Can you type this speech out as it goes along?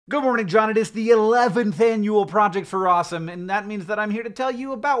Good morning, John. It is the 11th annual Project for Awesome, and that means that I'm here to tell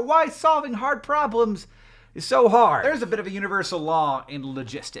you about why solving hard problems is so hard. There's a bit of a universal law in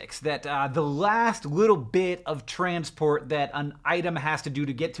logistics that the last little bit of transport that an item has to do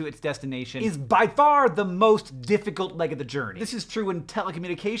to get to its destination is by far the most difficult leg of the journey. This is true in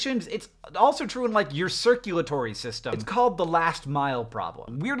telecommunications. It's also true in like your circulatory system. It's called the last mile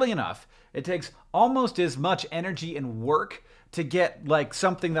problem. Weirdly enough, it takes almost as much energy and work to get like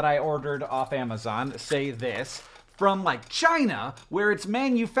something that I ordered off Amazon, say this, from like China, where it's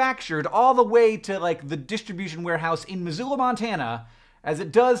manufactured, all the way to like the distribution warehouse in Missoula, Montana, as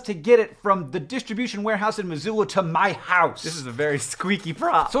it does to get it from the distribution warehouse in Missoula to my house. This is a very squeaky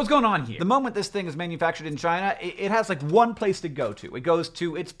prop. So what's going on here? The moment this thing is manufactured in China, it has like one place to go to. It goes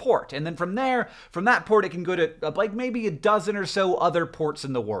to its port, and then from there, from that port, it can go to like maybe a dozen or so other ports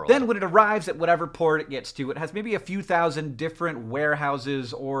in the world. Then when it arrives at whatever port it gets to, it has maybe a few thousand different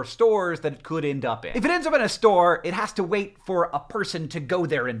warehouses or stores that it could end up in. If it ends up in a store, it has to wait for a person to go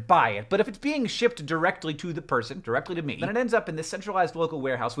there and buy it. But if it's being shipped directly to the person, directly to me, then it ends up in this centralized local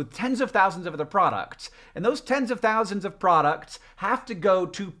warehouse with tens of thousands of other products. And those tens of thousands of products have to go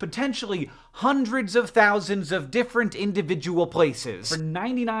to potentially hundreds of thousands of different individual places. For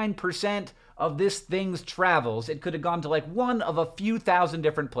 99% of this thing's travels, it could have gone to like one of a few thousand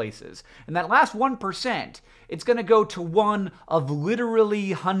different places. And that last 1%, it's gonna go to one of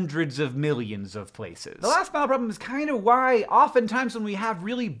literally hundreds of millions of places. The last mile problem is kind of why oftentimes when we have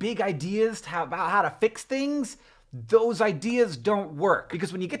really big ideas about how to fix things, those ideas don't work.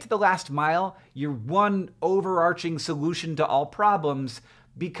 Because when you get to the last mile, your one overarching solution to all problems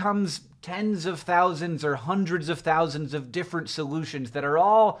becomes tens of thousands or hundreds of thousands of different solutions that are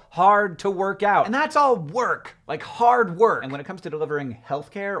all hard to work out. And that's all work, like hard work. And when it comes to delivering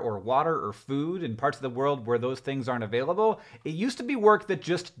healthcare or water or food in parts of the world where those things aren't available, it used to be work that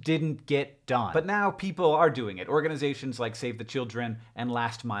just didn't get done. But now people are doing it. Organizations like Save the Children and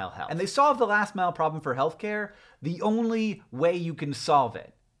Last Mile Health. And they solve the last mile problem for healthcare the only way you can solve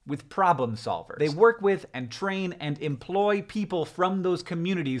it: with problem solvers. They work with and train and employ people from those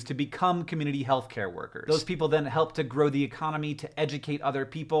communities to become community healthcare workers. Those people then help to grow the economy, to educate other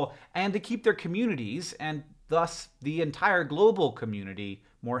people, and to keep their communities, and thus the entire global community,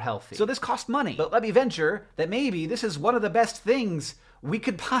 more healthy. So this costs money. But let me venture that maybe this is one of the best things we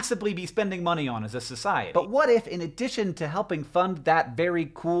could possibly be spending money on as a society. But what if, in addition to helping fund that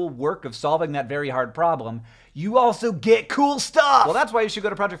very cool work of solving that very hard problem, you also get cool stuff? Well, that's why you should go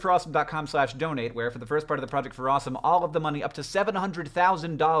to projectforawesome.com/donate, where for the first part of the Project for Awesome, all of the money up to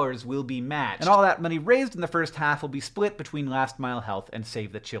 $700,000 will be matched. And all that money raised in the first half will be split between Last Mile Health and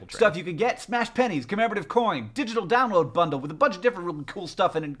Save the Children. Stuff you can get: Smash Pennies, commemorative coin, digital download bundle with a bunch of different really cool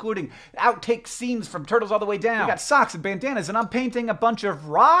stuff, and including outtake scenes from Turtles All the Way Down. We got socks and bandanas, and I'm painting a bunch of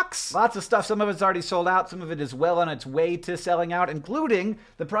rocks. Lots of stuff. Some of it's already sold out. Some of it is well on its way to selling out, including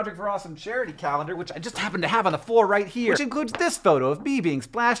the Project for Awesome charity calendar, which I just happen to have on the floor right here, which includes this photo of me being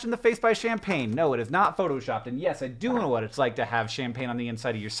splashed in the face by champagne. No, it is not photoshopped, and yes, I do know what it's like to have champagne on the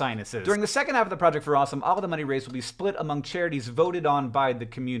inside of your sinuses. During the second half of the Project for Awesome, all of the money raised will be split among charities voted on by the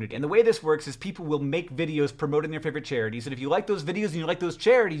community. And the way this works is people will make videos promoting their favorite charities, and if you like those videos and you like those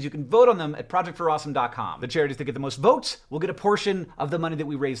charities, you can vote on them at projectforawesome.com. The charities that get the most votes will get a portion of the money that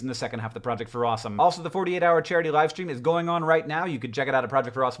we raised in the second half of the Project for Awesome. Also, the 48-hour charity live stream is going on right now. You can check it out at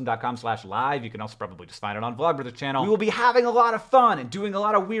projectforawesome.com/live. You can also probably just find it on Vlogbrothers channel. We will be having a lot of fun and doing a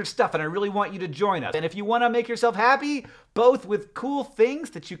lot of weird stuff, and I really want you to join us. And if you want to make yourself happy, both with cool things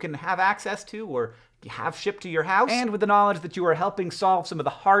that you can have access to or have shipped to your house, and with the knowledge that you are helping solve some of the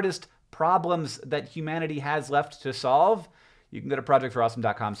hardest problems that humanity has left to solve, you can go to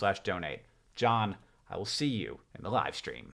projectforawesome.com/donate. John, I will see you in the live stream.